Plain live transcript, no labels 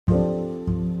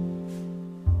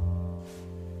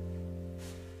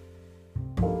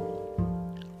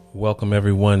Welcome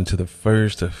everyone to the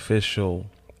first official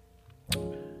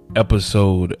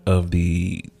episode of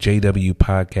the JW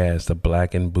podcast, the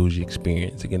Black and Bougie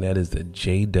Experience. Again, that is the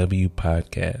JW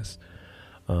podcast,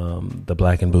 the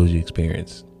Black and Bougie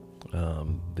Experience.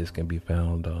 This can be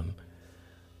found on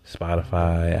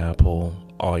Spotify, Apple,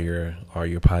 all your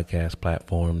podcast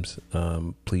platforms.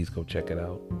 Please go check it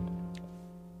out.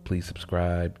 Please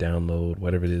subscribe, download,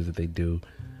 whatever it is that they do.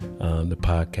 The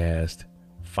podcast,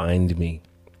 find me.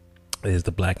 It is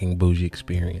the Black and Bougie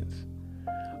Experience.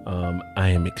 I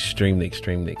am extremely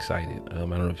excited. I don't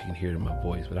know if you can hear it in my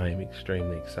voice, but I am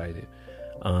extremely excited.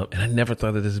 And I never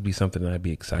thought that this would be something that I'd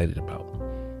be excited about.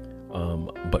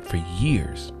 But for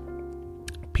years,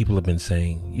 people have been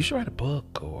saying, you should write a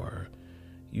book, or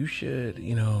you should,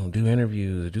 do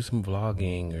interviews, or do some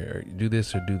vlogging, or do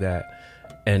this or do that.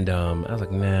 And I was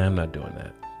like, nah, I'm not doing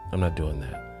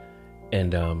that.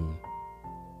 And,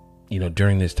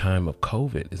 during this time of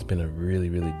COVID, it's been a really,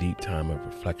 really deep time of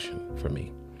reflection for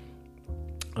me.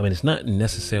 I mean, it's not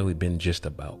necessarily been just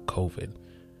about COVID,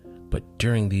 but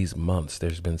during these months,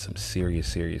 there's been some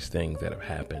serious things that have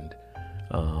happened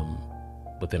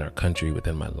within our country,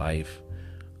 within my life,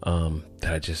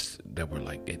 that were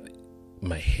like,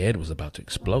 my head was about to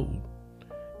explode.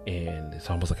 And it's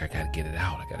almost like I got to get it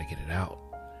out.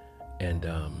 And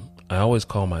I always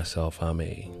call myself,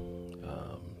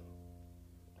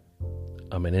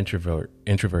 I'm an introvert,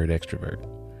 extrovert.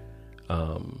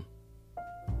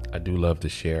 I do love to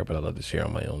share, but I love to share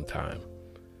on my own time.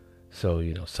 So,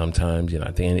 sometimes,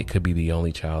 I think it could be the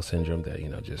only child syndrome that,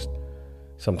 just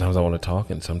sometimes I want to talk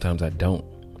and sometimes I don't.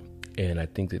 And I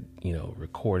think that,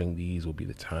 recording these will be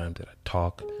the time that I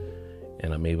talk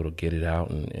and I'm able to get it out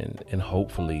and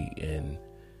hopefully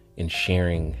in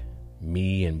sharing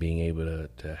me and being able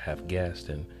to have guests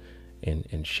and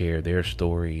share their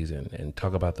stories and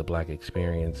talk about the Black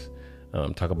experience,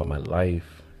 talk about my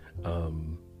life.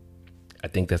 I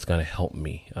think that's going to help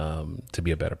me to be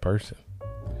a better person.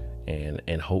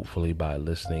 And hopefully by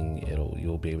listening,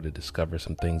 you'll be able to discover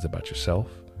some things about yourself,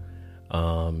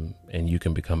 and you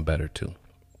can become better too.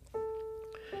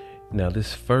 Now,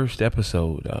 this first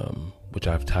episode, which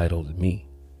I've titled Me,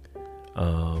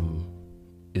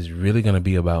 is really going to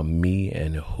be about me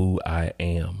and who I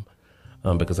am.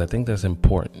 Because I think that's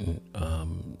important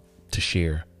to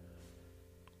share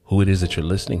who it is that you're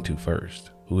listening to first,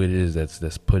 who it is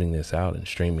that's putting this out and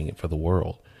streaming it for the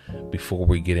world, before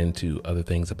we get into other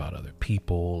things about other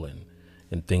people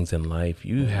and things in life.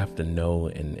 You have to know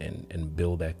and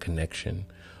build that connection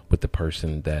with the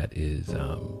person that is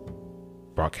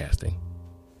broadcasting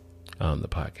the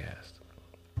podcast.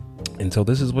 And so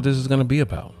this is what this is going to be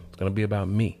about. It's going to be about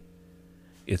me.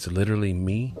 It's literally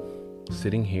me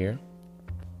sitting here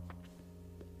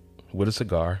with a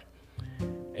cigar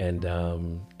and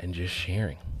just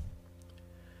sharing.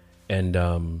 And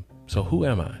so who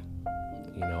am I?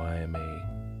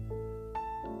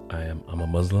 I'm a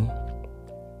Muslim.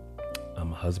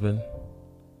 I'm a husband.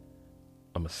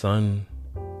 I'm a son.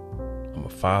 I'm a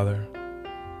father.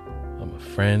 I'm a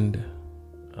friend.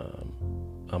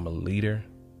 I'm a leader.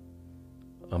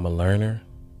 I'm a learner.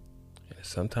 And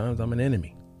sometimes I'm an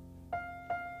enemy.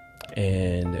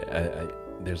 And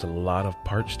there's a lot of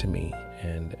parts to me,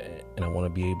 and I want to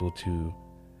be able to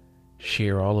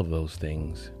share all of those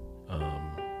things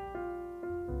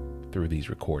through these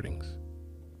recordings.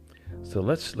 So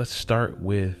let's start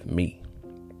with me.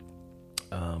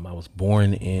 I was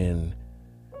born in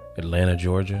Atlanta,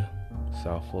 Georgia,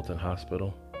 South Fulton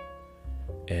Hospital,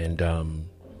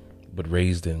 but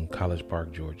raised in College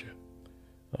Park, Georgia,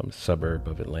 a suburb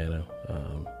of Atlanta,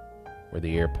 where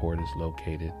the airport is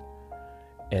located.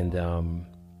 And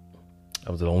I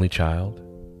was an only child,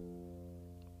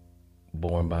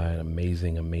 born by an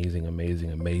amazing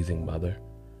mother.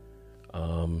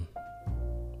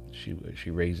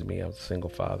 She raised me. I was a single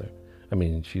father.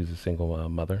 She was a single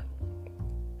mother.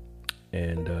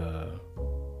 And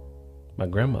my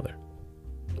grandmother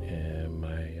and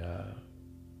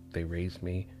they raised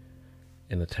me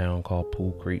in a town called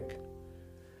Pool Creek.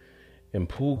 And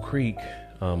Pool Creek,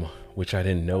 which I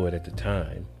didn't know it at the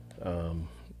time,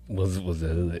 was the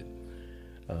hood.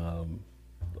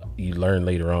 You learn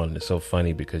later on. It's so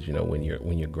funny because when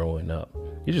you're growing up,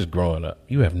 you're just growing up.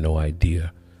 You have no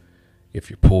idea if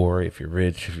you're poor, if you're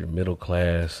rich, if you're middle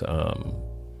class.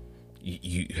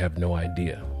 You have no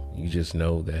idea. You just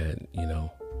know that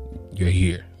you're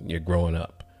here. You're growing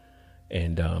up,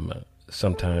 and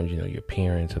sometimes your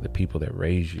parents or the people that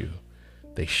raise you,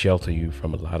 they shelter you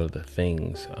from a lot of the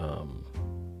things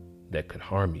that could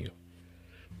harm you.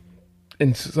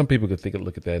 And some people could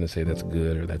look at that and say that's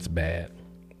good or that's bad.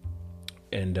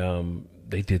 And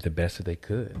they did the best that they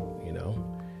could,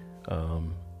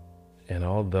 and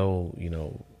although,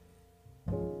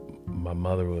 my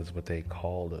mother was what they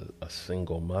called a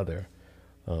single mother,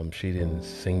 she didn't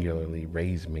singularly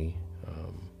raise me.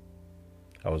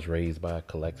 I was raised by a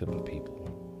collective of people,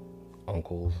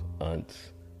 uncles,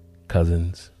 aunts,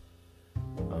 cousins,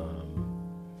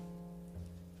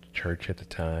 church at the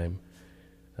time,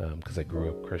 because I grew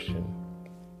up Christian.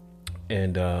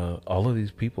 And all of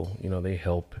these people, they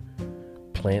helped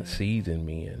plant seeds in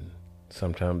me. And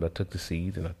sometimes I took the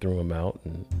seeds and I threw them out,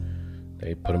 and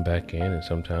they put them back in. And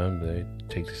sometimes they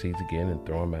take the seeds again and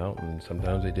throw them out. And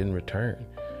sometimes they didn't return.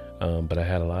 But I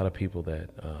had a lot of people that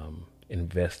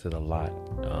invested a lot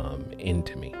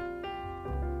into me.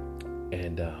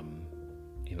 And,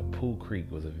 Pool Creek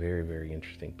was a very, very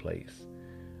interesting place.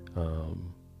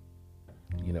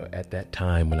 At that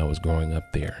time when I was growing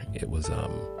up there, it was,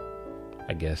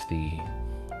 I guess the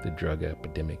drug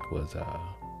epidemic was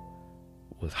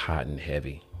hot and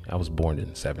heavy. I was born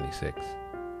in 76,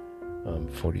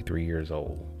 43 years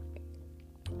old.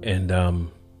 And,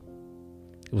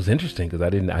 it was interesting because I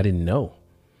didn't know.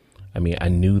 I mean, I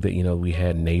knew that, we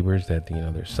had neighbors that,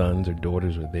 their sons or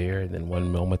daughters were there. And then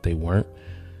one moment they weren't.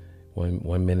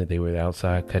 One minute they were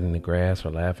outside cutting the grass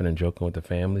or laughing and joking with the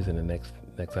families. And the next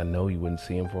I know, you wouldn't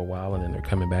see them for a while. And then they're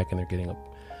coming back and they're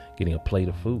getting a plate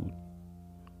of food.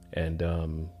 And,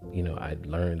 I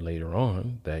learned later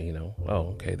on that,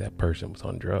 okay, that person was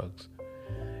on drugs.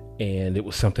 And it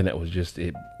was something that was just,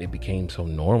 it became so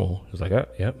normal. It was like, oh,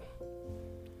 yep,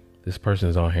 this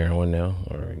person's on heroin now.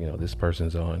 Or, this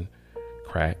person's on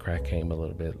crack. Crack came a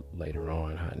little bit later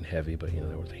on, hot and heavy, but,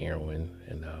 there was heroin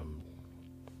and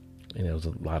there was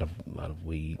a lot of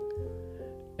weed.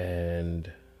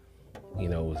 And, it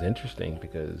was interesting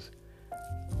because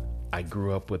I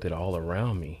grew up with it all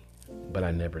around me, but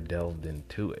I never delved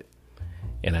into it.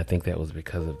 And I think that was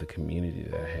because of the community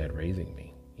that I had raising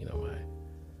me.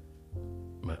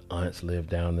 My aunts lived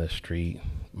down the street.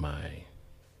 My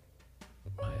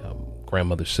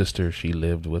grandmother's sister, she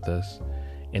lived with us.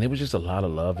 And it was just a lot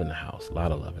of love in the house,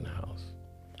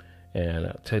 And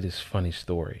I'll tell you this funny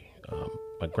story.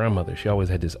 My grandmother, she always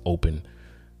had this open,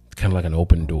 kind of like an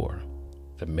open door.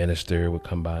 The minister would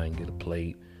come by and get a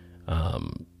plate.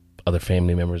 Other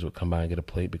family members would come by and get a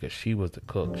plate because she was the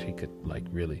cook. She could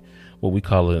really, what we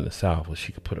call it in the South was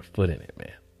she could put her foot in it,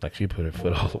 man. Like she put her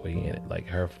foot all the way in it. Like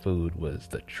her food was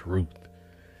the truth.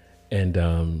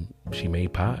 And she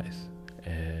made pies.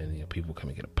 And people come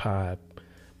and get a pie,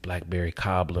 blackberry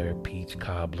cobbler, peach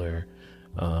cobbler,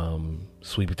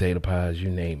 sweet potato pies, you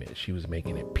name it. She was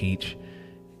making it peach.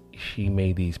 She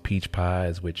made these peach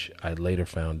pies, which I later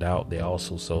found out they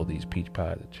also sold these peach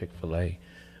pies at Chick-fil-A.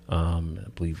 I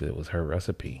believe it was her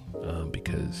recipe,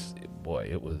 because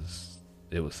it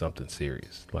was something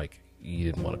serious. Like you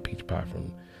didn't want a peach pie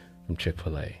from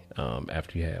Chick-fil-A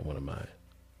after you had one of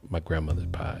my grandmother's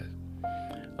pies.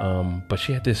 But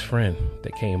she had this friend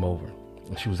that came over,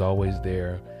 and she was always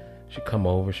there. She'd come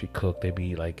over, she'd cook. They'd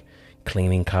be like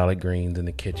cleaning collard greens in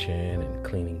the kitchen and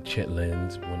cleaning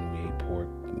chitlins when we ate pork.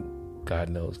 God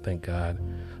knows, thank God,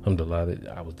 alhamdulillah, that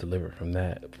I was delivered from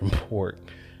pork.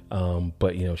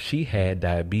 But she had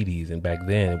diabetes, and back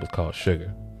then it was called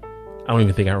sugar. I don't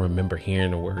even think I remember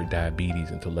hearing the word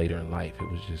diabetes until later in life. It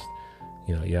was just,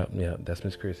 yep, that's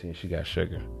Miss Chrissy, and she got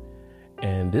sugar.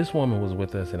 And this woman was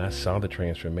with us, and I saw the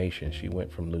transformation. She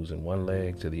went from losing one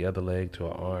leg to the other leg to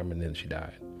her arm, and then she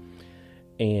died.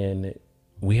 And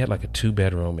we had like a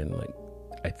 2-bedroom, and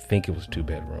I think it was 2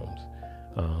 bedrooms.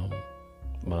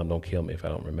 Mom, don't kill me if I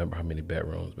don't remember how many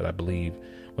bedrooms, but I believe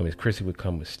when Miss Chrissy would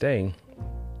come and stay,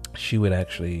 she would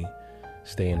actually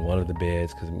stay in one of the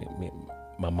beds because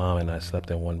my mom and I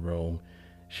slept in one room.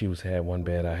 She had one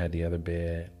bed, I had the other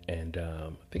bed, and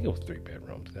I think it was 3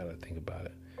 bedrooms. Now that I think about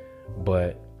it,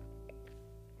 but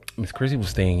Miss Chrissy was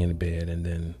staying in the bed, and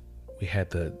then we had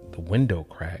the window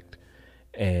cracked,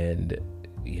 and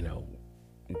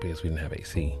because we didn't have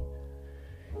AC.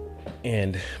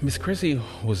 And Miss Chrissy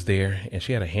was there, and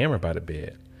she had a hammer by the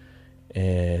bed.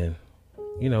 And,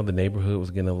 the neighborhood was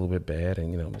getting a little bit bad.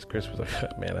 And, Miss Chrissy was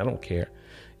like, man, I don't care.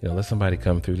 Let somebody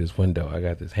come through this window. I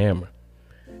got this hammer.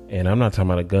 And I'm not talking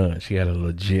about a gun. She had a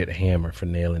legit hammer for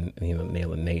nailing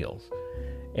nails.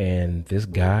 And this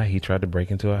guy, he tried to break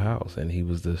into a house. And he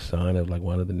was the son of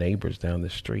one of the neighbors down the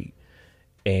street.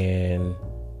 And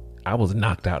I was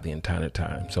knocked out the entire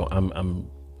time. So I'm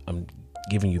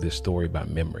giving you this story by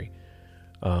memory,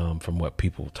 from what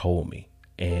people told me.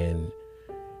 And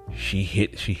she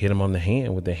hit him on the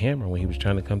hand with the hammer when he was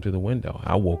trying to come through the window.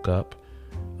 I woke up.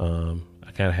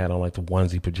 I kind of had on the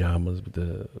onesie pajamas with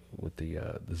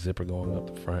the zipper going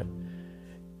up the front.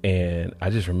 And I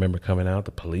just remember coming out,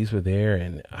 the police were there,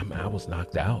 and I was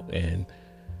knocked out, and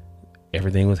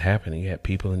everything was happening. You had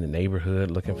people in the neighborhood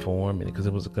looking for him, because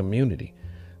it was a community.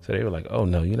 So they were like, oh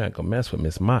no, you're not gonna mess with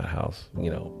Miss Mott house.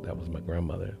 That was my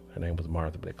grandmother. Her name was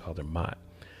Martha, but they called her Mott.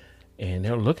 And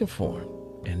they were looking for him.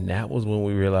 And that was when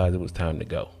we realized it was time to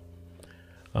go.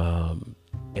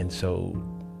 And so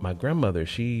my grandmother,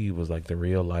 she was like the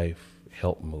real life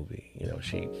help movie.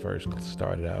 She first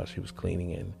started out, she was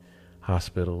cleaning in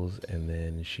hospitals, and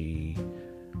then she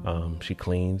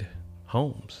cleaned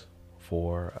homes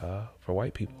for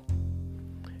white people.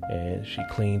 And she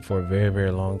cleaned for a very,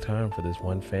 very long time for this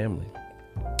one family.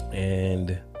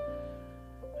 And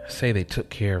I say they took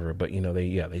care of her, but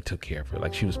they took care of her.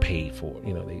 Like, she was paid for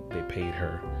it. They paid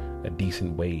her a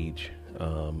decent wage.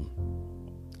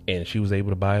 And she was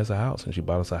able to buy us a house, and she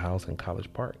bought us a house in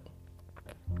College Park.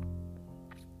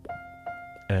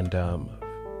 And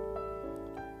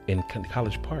in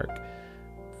College Park,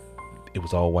 it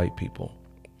was all white people.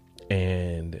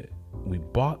 And we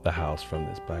bought the house from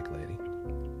this black lady.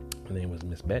 Her name was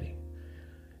Miss Betty.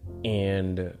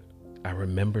 And I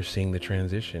remember seeing the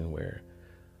transition where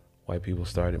white people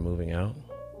started moving out,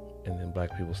 and then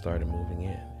black people started moving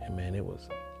in. And man, it was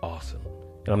awesome.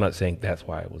 And I'm not saying that's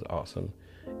why it was awesome.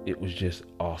 It was just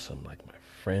awesome. Like, my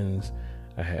friends,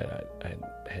 I had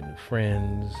new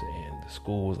friends, and the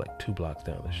school was like 2 blocks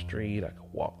down the street. I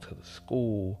could walk to the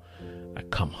school. I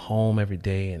come home every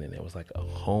day, and then there was like a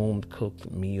home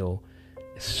cooked meal.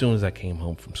 As soon as I came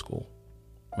home from school,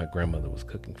 my grandmother was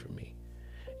cooking for me.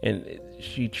 And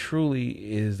she truly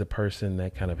is the person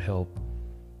that kind of helped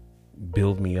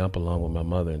build me up, along with my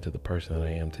mother, into the person that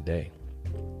I am today.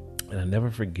 And I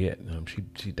never forget,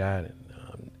 she died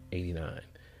in 89.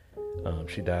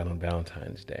 She died on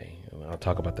Valentine's Day. And I'll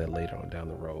talk about that later on down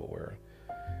the road, where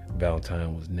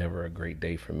Valentine was never a great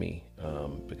day for me,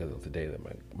 because it was the day that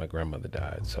my grandmother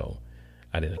died. So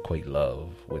I didn't equate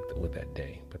love with that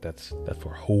day. But that's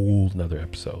for a whole nother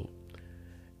episode.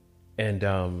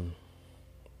 And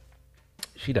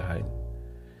she died.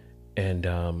 And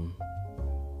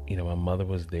my mother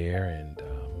was there, and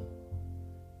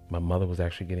my mother was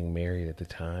actually getting married at the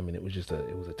time, and it was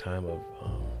a time of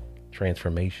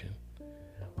transformation.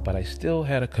 But I still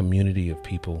had a community of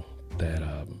people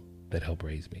that helped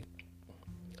raise me.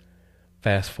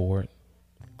 Fast forward,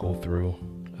 go through.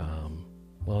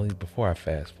 Before I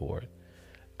fast forward,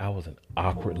 I was an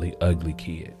awkwardly ugly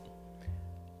kid.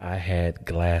 I had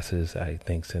glasses, I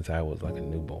think, since I was like a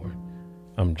newborn.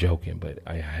 I'm joking, but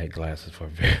I had glasses for a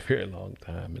very, very long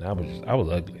time, and I was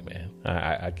ugly, man.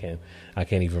 I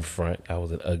can't even front. I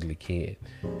was an ugly kid,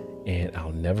 and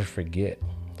I'll never forget.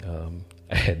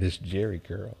 I had this Jerry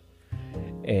curl,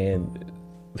 and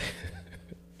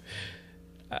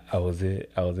I was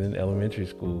in elementary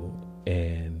school,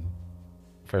 and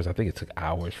first I think it took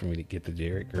hours for me to get the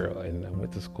Jerry curl, and I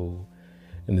went to school,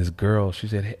 and this girl, she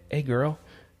said, "Hey girl,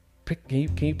 can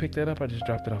you pick that up? I just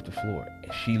dropped it off the floor."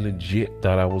 And she legit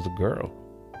thought I was a girl.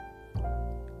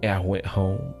 And I went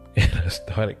home and I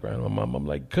started crying. My mom, I'm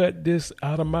like, "Cut this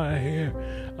out of my hair.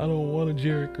 I don't want a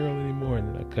Jerry curl anymore."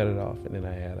 And then I cut it off, and then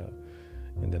I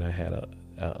had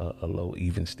a low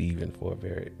even Steven for a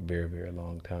very, very, very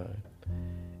long time.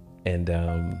 And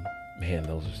man,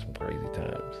 those are some crazy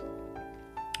times.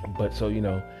 But so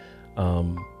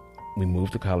we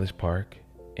moved to College Park,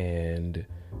 and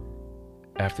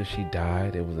after she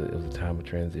died, it was a time of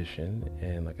transition.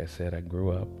 And like I said, I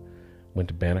grew up, went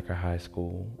to Banneker High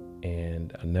School,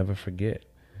 and I'll never forget,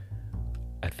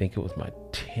 I think it was my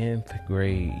 10th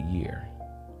grade year,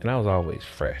 and I was always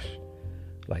fresh.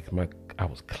 Like, I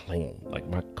was clean. Like,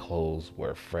 my clothes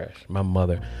were fresh. My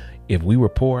mother, if we were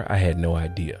poor, I had no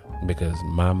idea, because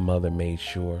my mother made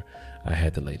sure I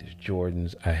had the latest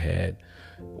Jordans. I had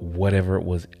whatever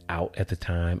was out at the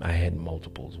time. I had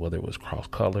multiples, whether it was Cross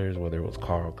Colors, whether it was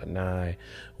Karl Kani,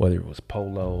 whether it was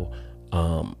Polo.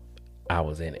 I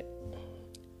was in it.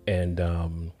 And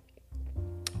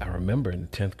I remember in the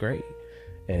 10th grade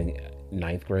and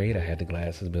 9th grade, I had the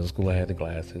glasses. Middle school, I had the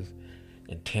glasses.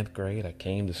 In 10th grade, I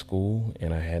came to school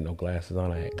and I had no glasses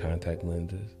on. I had contact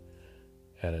lenses,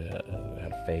 had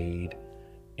a fade.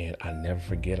 And I never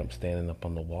forget, I'm standing up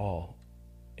on the wall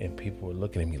and people were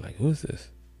looking at me like, "Who's this?"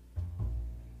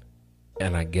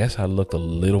 And I guess I looked a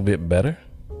little bit better.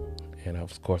 And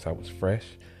of course I was fresh.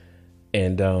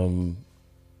 And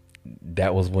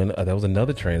that was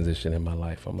another transition in my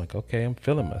life. I'm like, okay, I'm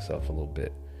feeling myself a little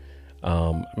bit.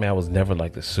 I was never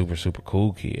like the super, super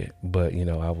cool kid, but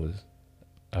I was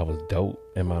dope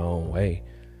in my own way.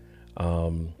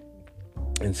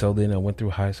 And so then I went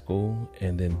through high school,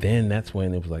 and then that's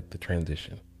when it was like the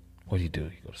transition. What do?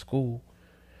 You go to school,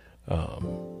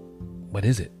 What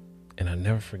is it? And I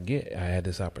never forget, I had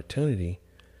this opportunity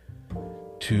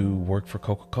to work for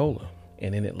Coca-Cola.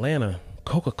 And in Atlanta,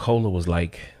 Coca-Cola was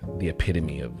like the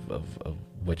epitome of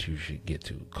what you should get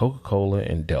to. Coca-Cola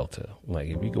and Delta. Like,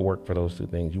 if you could work for those two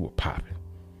things, you were popping.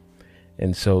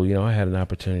 And so, I had an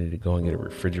opportunity to go and get a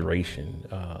refrigeration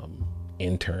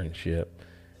internship.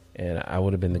 And I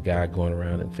would have been the guy going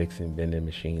around and fixing vending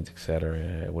machines, etc.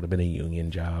 And it would have been a union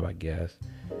job, I guess.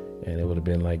 And it would have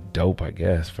been like dope, I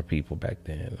guess, for people back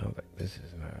then. I was like, this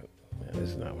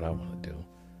is not what I want to do.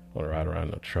 I want to ride around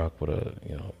in a truck with a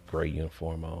gray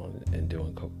uniform on and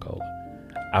doing Coca-Cola.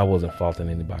 I wasn't faulting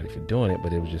anybody for doing it,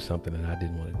 but it was just something that I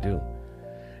didn't want to do.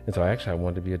 And so I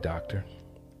wanted to be a doctor.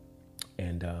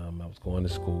 And I was going to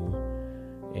school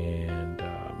and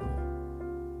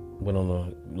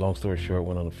long story short,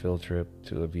 went on a field trip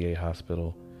to a VA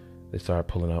hospital. They started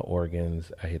pulling out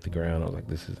organs. I hit the ground. I was like,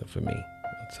 this isn't for me.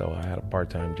 And so I had a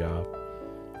part-time job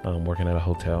working at a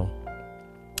hotel.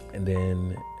 And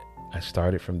then I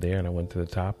started from there and I went to the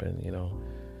top and,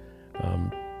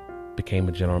 became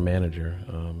a general manager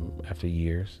after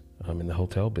years in the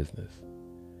hotel business.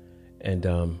 And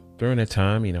during that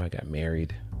time, I got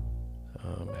married.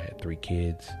 I had 3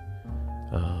 kids,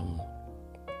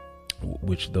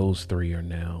 which those 3 are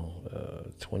now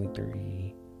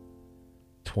 23,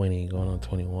 20, going on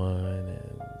 21,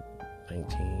 and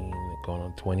 19, going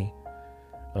on 20.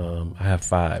 I have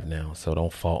 5 now, so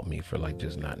don't fault me for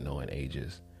just not knowing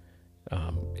ages.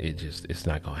 It's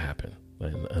not gonna happen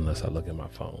unless I look at my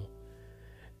phone.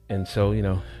 And so,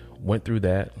 went through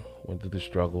the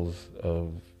struggles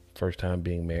of first time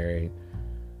being married,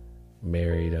 I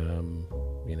don't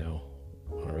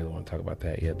really want to talk about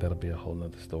that yet. That'll be a whole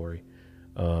nother story.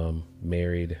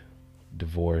 Married,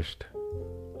 divorced,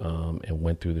 and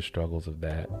went through the struggles of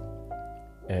that.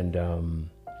 And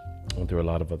went through a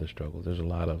lot of other struggles. There's a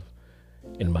lot of,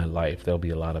 in my life, there'll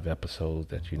be a lot of episodes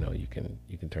that, you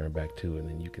can turn back to, and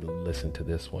then you can listen to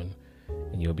this one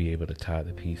and you'll be able to tie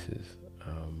the pieces.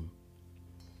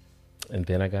 And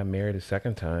then I got married a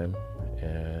second time,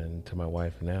 and to my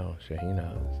wife now,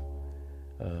 Shahinaz.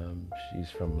 She's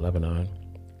from Lebanon,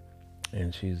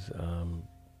 and she's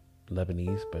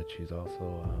Lebanese, but she's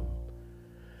also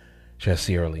she has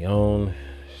Sierra Leone,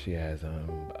 she has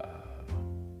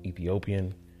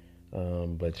Ethiopian,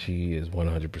 but she is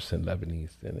 100%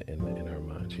 Lebanese in her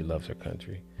mind. She loves her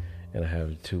country, and I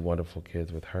have 2 wonderful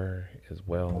kids with her as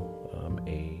well,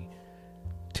 a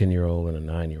 10-year-old and a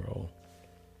 9-year-old.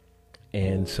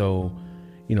 And so,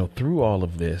 through all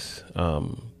of this,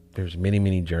 there's many,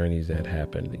 many journeys that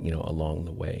happened, along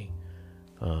the way.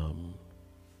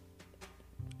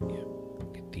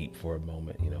 Get deep for a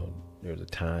moment. There was a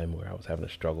time where I was having a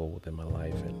struggle within my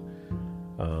life,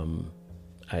 and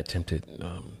I attempted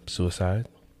suicide.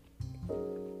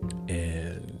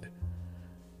 And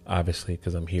obviously,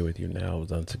 because I'm here with you now, I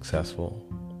was unsuccessful.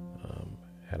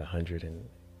 Had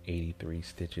 183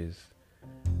 stitches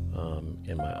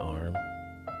in my arm.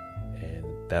 And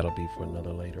that'll be for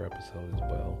another later episode as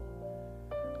well.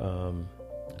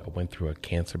 I went through a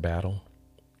cancer battle,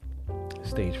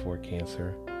 stage 4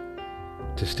 cancer,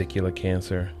 testicular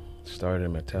cancer. Started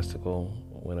in my testicle,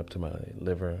 went up to my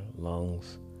liver,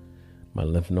 lungs, my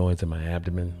lymph nodes, and my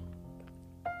abdomen.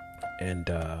 And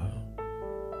that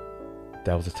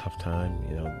was a tough time,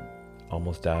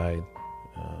 almost died.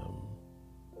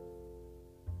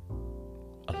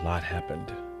 A lot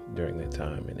happened during that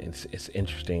time, and it's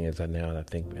interesting as I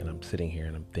think, and I'm sitting here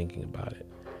and I'm thinking about it.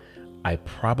 I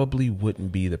probably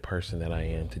wouldn't be the person that I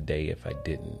am today if I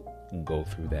didn't go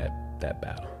through that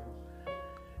battle.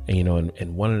 And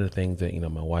and one of the things that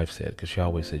my wife said, because she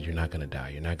always said, "You're not gonna die.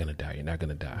 You're not gonna die. You're not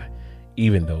gonna die,"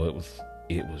 even though it was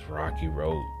rocky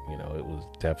road. It was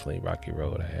definitely rocky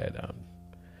road. I had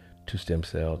 2 stem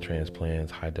cell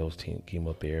transplants, high dose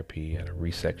chemotherapy, had a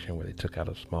resection where they took out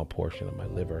a small portion of my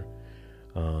liver.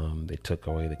 They took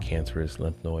away the cancerous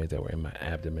lymph nodes that were in my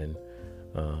abdomen.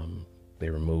 They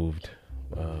removed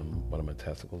one of my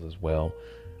testicles as well.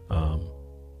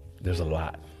 There's a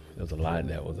lot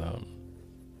that was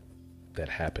that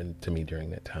happened to me during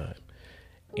that time.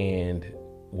 And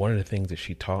one of the things that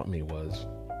she taught me was,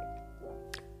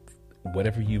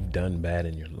 whatever you've done bad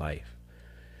in your life,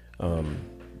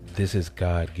 this is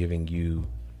God giving you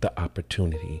the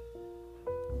opportunity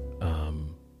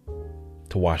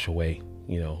to wash away,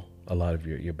 a lot of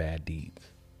your bad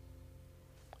deeds.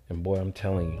 And boy, I'm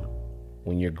telling you,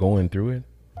 when you're going through it,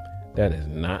 that is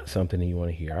not something that you want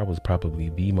to hear. I was probably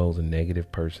the most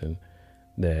negative person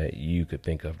that you could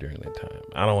think of during that time.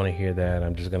 I don't want to hear that.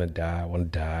 I'm just going to die. I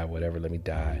want to die, whatever. Let me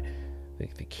die.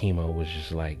 The chemo was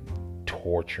just like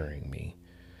torturing me.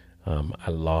 I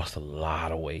lost a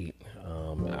lot of weight.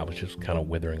 I was just kind of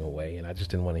withering away, and I just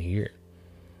didn't want to hear it.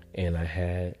 And I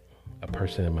had a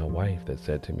person in my wife that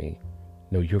said to me,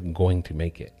 "No, you're going to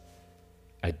make it.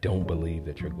 I don't believe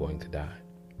that you're going to die."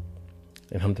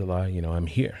 And alhamdulillah, I'm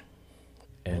here.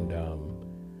 And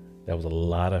there was a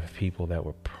lot of people that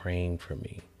were praying for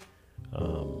me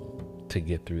to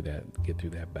get through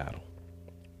that battle.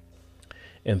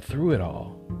 And through it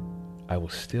all, I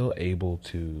was still able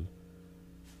to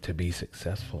be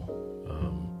successful,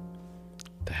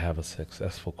 to have a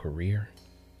successful career,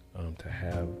 to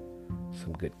have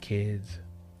some good kids,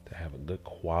 to have a good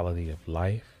quality of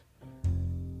life,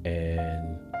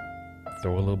 and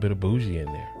throw a little bit of bougie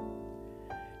in there.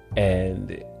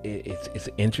 And it's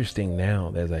interesting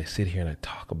now as I sit here and I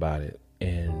talk about it,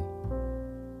 and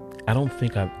I don't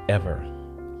think I've ever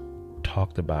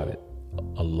talked about it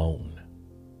alone.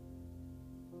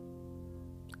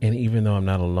 And even though I'm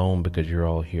not alone because you're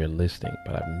all here listening,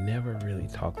 but I've never really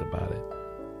talked about it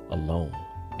alone.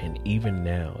 And even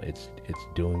now it's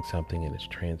doing something, and it's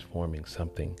transforming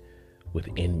something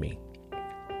within me,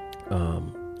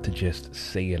 to just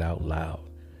say it out loud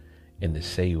and to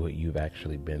say what you've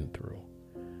actually been through.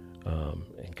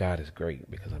 And God is great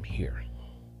because I'm here.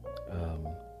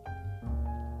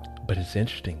 But it's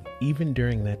interesting, even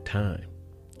during that time,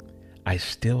 I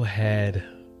still kind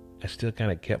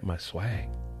of kept my swag.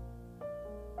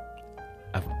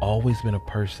 I've always been a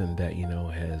person that,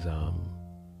 has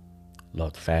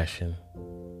loved fashion,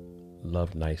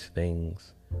 loved nice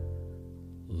things,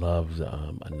 loves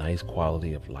a nice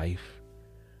quality of life.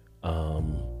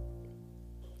 And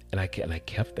I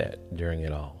kept that during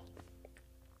it all.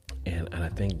 And I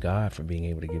thank God for being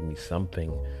able to give me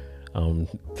something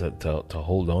to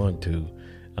hold on to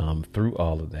through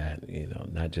all of that,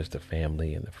 not just the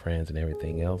family and the friends and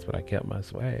everything else, but I kept my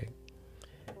swag.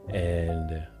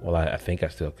 And I think I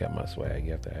still kept my swag.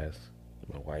 You have to ask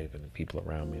my wife and the people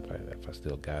around me if I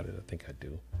still got it. I think I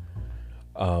do.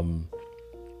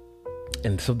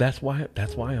 And so that's why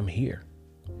I'm here.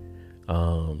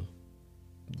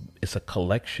 It's a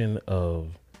collection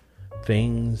of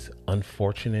things,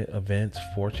 unfortunate events,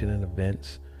 fortunate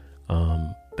events,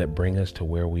 that bring us to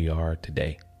where we are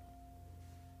today.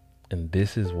 And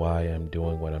this is why I'm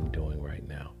doing what I'm doing right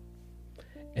now.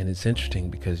 And it's interesting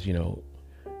because,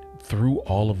 through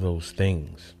all of those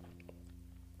things,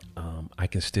 I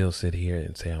can still sit here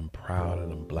and say I'm proud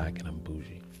and I'm black and I'm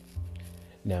bougie.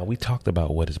 Now, we talked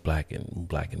about what is black and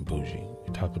bougie.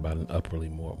 We talked about an upwardly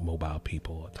more mobile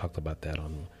people. I talked about that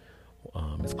on,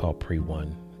 it's called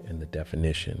Pre-1 in the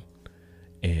definition.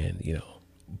 And,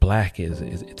 black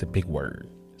it's a big word.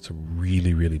 It's a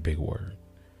really, really big word.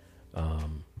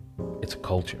 It's a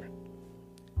culture.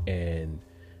 And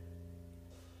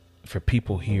for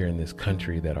people here in this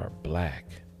country that are black,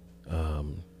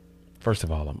 first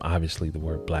of all, obviously the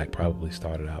word black probably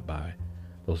started out by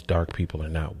those dark people are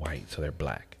not white, so they're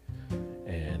black.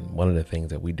 And one of the things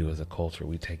that we do as a culture,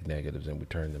 we take negatives and we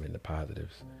turn them into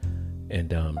positives.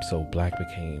 And so black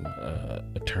became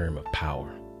a term of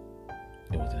power.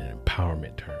 It was an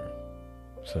empowerment term.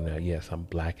 So now, yes, I'm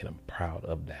black and I'm proud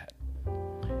of that.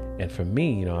 And for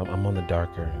me, I'm on the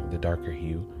darker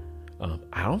hue.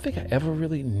 I don't think I ever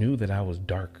really knew that I was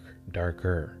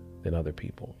darker than other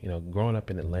people. Growing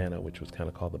up in Atlanta, which was kind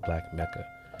of called the Black Mecca,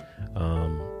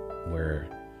 where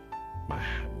my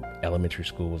elementary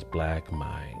school was black,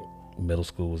 my middle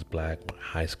school was black, my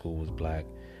high school was black.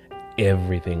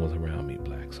 Everything was around me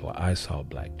black. So I saw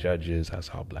black judges, I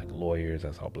saw black lawyers,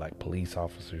 I saw black police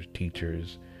officers,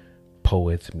 teachers,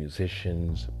 poets,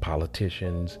 musicians,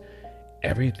 politicians.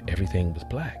 Everything was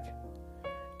black.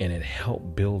 And it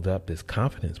helped build up this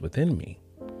confidence within me.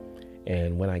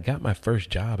 And when I got my first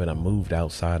job and I moved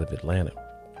outside of Atlanta,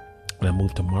 and I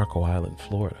moved to Marco Island,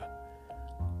 Florida,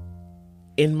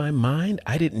 in my mind,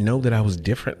 I didn't know that I was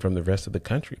different from the rest of the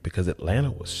country because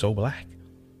Atlanta was so black.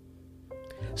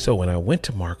 So when I went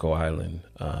to Marco Island,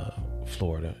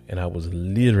 Florida, and I was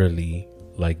literally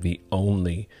like the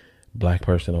only black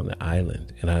person on the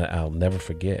island, and I'll never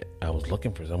forget, I was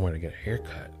looking for somewhere to get a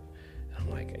haircut. And I'm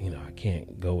like, I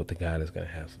can't go with the guy that's going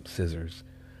to have some scissors.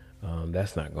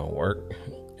 That's not going to work.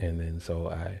 And then so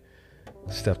I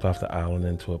stepped off the island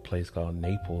into a place called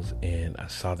Naples, and I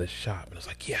saw this shop, and I was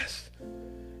like, yes,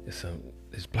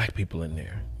 there's black people in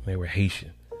there. They were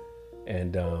Haitian.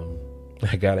 And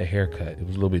I got a haircut. It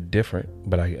was a little bit different,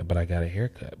 but I got a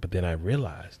haircut. But then I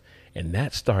realized, and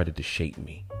that started to shape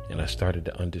me, and I started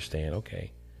to understand,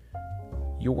 okay,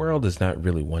 your world is not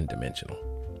really one-dimensional.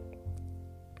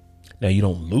 Now, you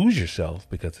don't lose yourself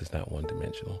because it's not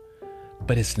one-dimensional,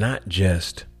 but it's not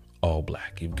just all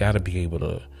black. You've got to be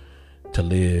able to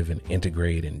live and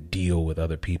integrate and deal with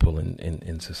other people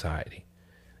in society.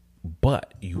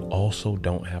 But you also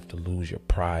don't have to lose your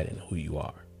pride in who you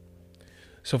are.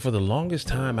 So for the longest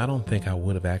time, I don't think I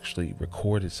would have actually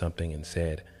recorded something and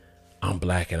said, I'm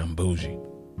black and I'm bougie.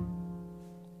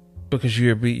 Because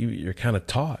you're kind of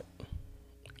taught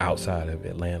outside of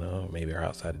Atlanta, or maybe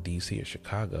outside of DC or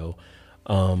Chicago,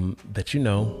 that,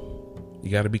 you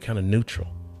got to be kind of neutral.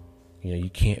 You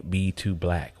can't be too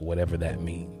black, whatever that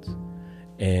means.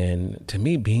 And to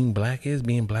me, being black is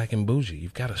being black and bougie.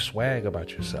 You've got a swag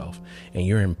about yourself, and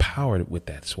you're empowered with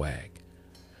that swag.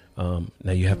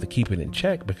 Now you have to keep it in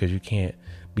check, because you can't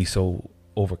be so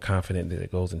overconfident that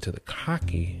it goes into the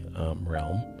cocky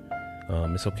realm.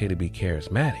 It's okay to be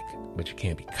charismatic, but you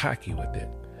can't be cocky with it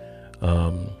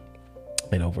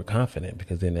and overconfident,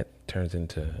 because then it turns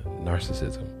into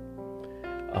narcissism.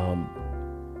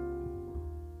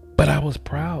 But I was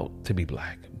proud to be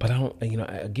black. But I don't,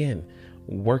 again,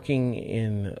 working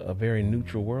in a very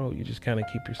neutral world, you just kind of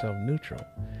keep yourself neutral.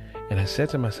 And I said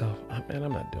to myself, man,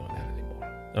 I'm not doing that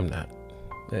anymore. I'm not.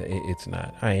 It's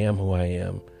not. I am who I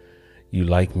am. You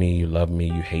like me, you love me,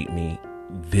 you hate me.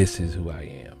 This is who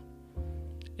I am.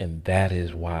 And that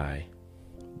is why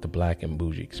the Black and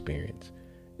Bougie experience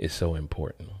is so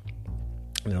important.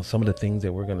 Some of the things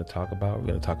that we're going to talk about, we're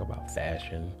going to talk about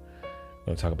fashion. We're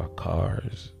going to talk about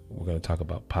cars. We're going to talk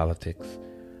about politics.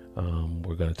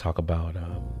 We're going to talk about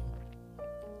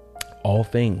all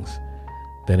things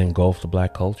that engulf the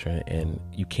black culture. And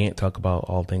you can't talk about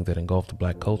all things that engulf the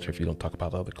black culture if you don't talk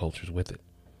about other cultures with it.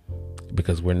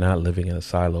 Because we're not living in a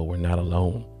silo. We're not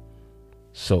alone.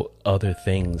 So other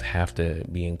things have to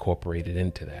be incorporated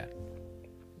into that.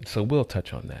 So we'll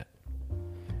touch on that.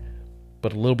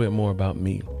 But a little bit more about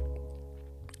me.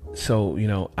 So,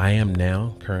 I am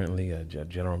now currently a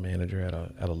general manager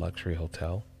at a luxury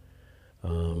hotel.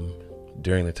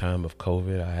 During the time of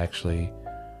COVID, I actually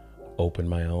opened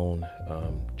my own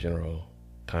general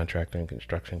contractor and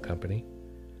construction company.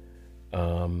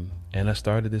 And I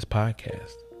started this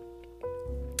podcast.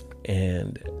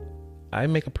 And I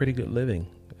make a pretty good living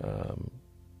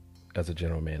as a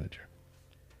general manager.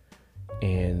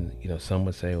 And, some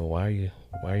would say, well, why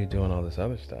are you doing all this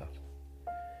other stuff?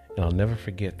 And I'll never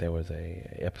forget, there was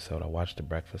a episode I watched, The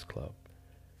Breakfast Club.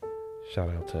 Shout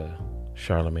out to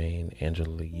Charlemagne,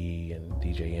 Angela Yee, and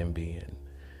DJ MB. And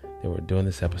they were doing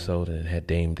this episode, and it had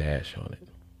Dame Dash on it.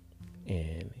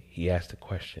 And he asked a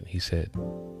question. He said,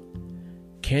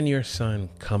 can your son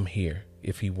come here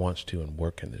if he wants to and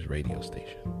work in this radio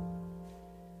station?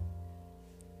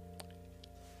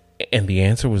 And the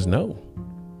answer was no.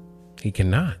 He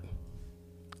cannot.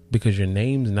 Because your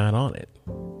name's not on it.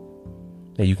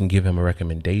 Now you can give him a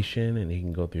recommendation, and he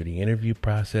can go through the interview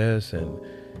process, and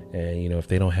if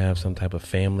they don't have some type of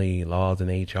family laws and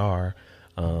HR,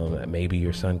 maybe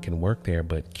your son can work there.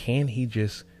 But can he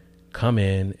just come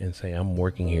in and say, I'm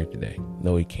working here today?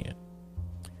 No, he can't.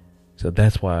 So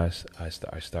that's why I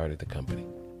started the company.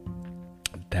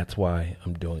 That's why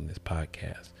I'm doing this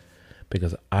podcast,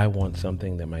 because I want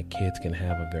something that my kids can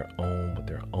have of their own, with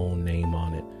their own name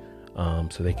on it,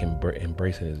 so they can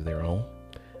embrace it as their own.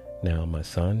 Now, my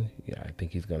son, I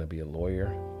think he's going to be a lawyer.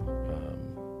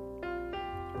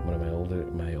 One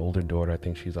of my older daughter, I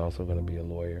think she's also going to be a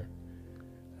lawyer.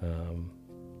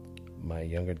 My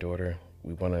younger daughter,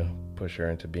 we want to push her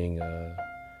into being a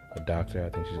doctor. I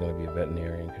think she's going to be a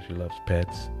veterinarian because she loves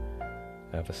pets.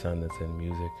 I have a son that's in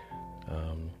music.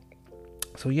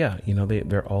 So yeah,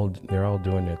 they're all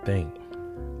doing their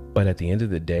thing. But at the end of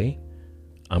the day,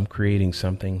 I'm creating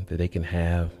something that they can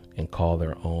have and call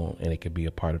their own, and it could be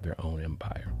a part of their own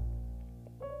empire.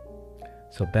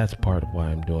 So that's part of why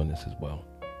I'm doing this as well.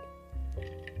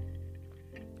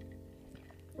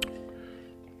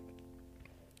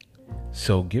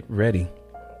 So get ready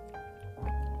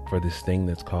for this thing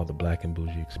that's called the Black and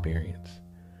Bougie Experience.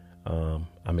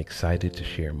 I'm excited to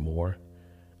share more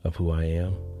of who I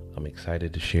am. I'm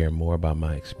excited to share more about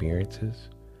my experiences.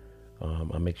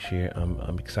 I'm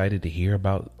excited to hear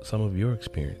about some of your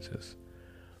experiences.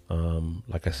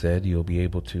 Like I said, you'll be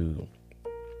able to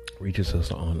reach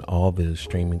us on all the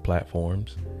streaming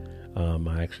platforms.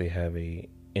 I actually have a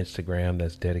Instagram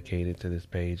that's dedicated to this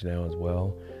page now as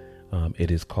well.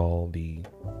 It is called the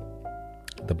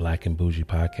Black and Bougie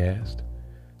Podcast.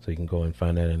 So you can go and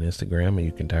find that on Instagram, and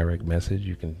you can direct message.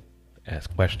 You can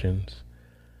ask questions,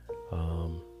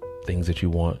 things that you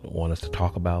want us to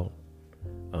talk about,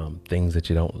 things that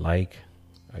you don't like.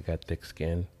 I got thick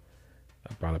skin.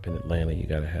 I brought up in Atlanta, you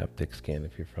got to have thick skin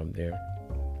if you're from there.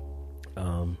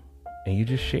 And you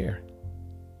just share.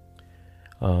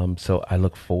 So I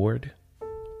look forward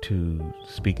to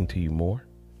speaking to you more.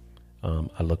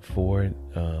 I look forward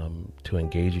to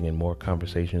engaging in more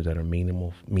conversations that are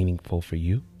meaningful for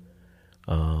you.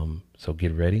 So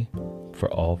get ready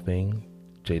for all things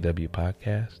JW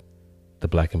Podcast, the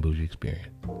Black and Bougie Experience.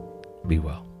 Be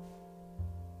well.